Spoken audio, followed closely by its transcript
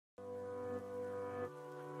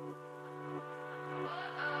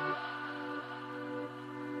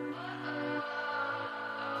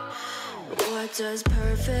What does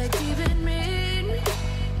perfect even mean?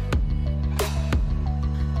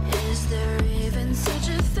 Is there even such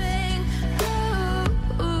a thing?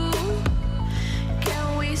 Ooh,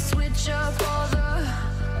 can we switch up all the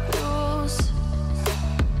rules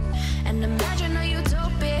and imagine a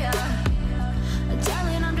utopia?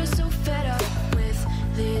 Darling, I'm just so fed up with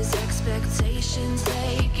these expectations.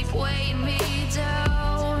 They keep weighing me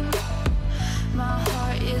down. My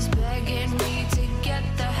heart is begging me to get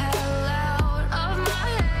the hell out of my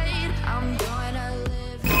head. I'm gonna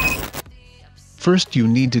live. First, you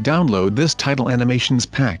need to download this title animations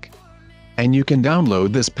pack. And you can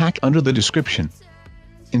download this pack under the description.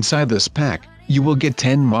 Inside this pack, you will get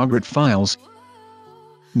 10 MOGRT files.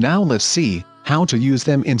 Now let's see how to use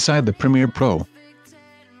them inside the Premiere Pro.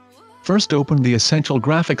 First, open the Essential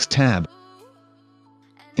Graphics tab.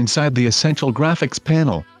 Inside the Essential Graphics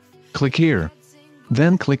panel, click here.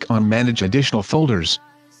 Then click on Manage Additional Folders.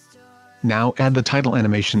 Now add the Title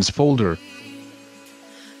Animations folder.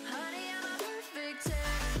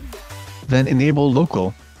 Then enable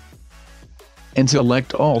Local and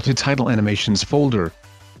select All to Title Animations folder.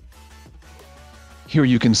 Here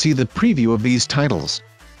you can see the preview of these titles.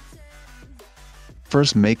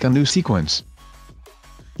 First, make a new sequence.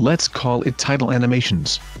 Let's call it Title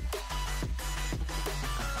Animations.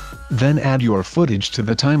 Then add your footage to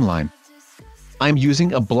the timeline. I'm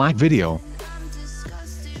using a black video.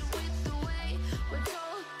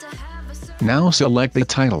 Now select the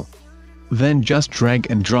title. Then just drag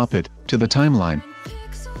and drop it to the timeline.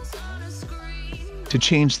 To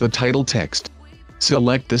change the title text,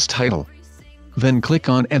 select this title. Then click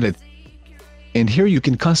on Edit. And here you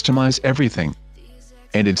can customize everything.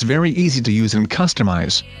 And it's very easy to use and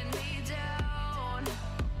customize.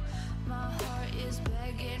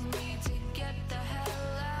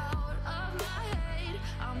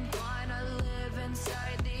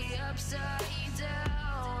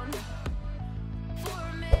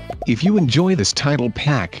 If you enjoy this title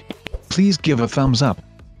pack, please give a thumbs up.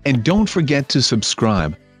 And don't forget to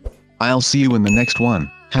subscribe. I'll see you in the next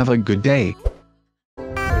one. Have a good day.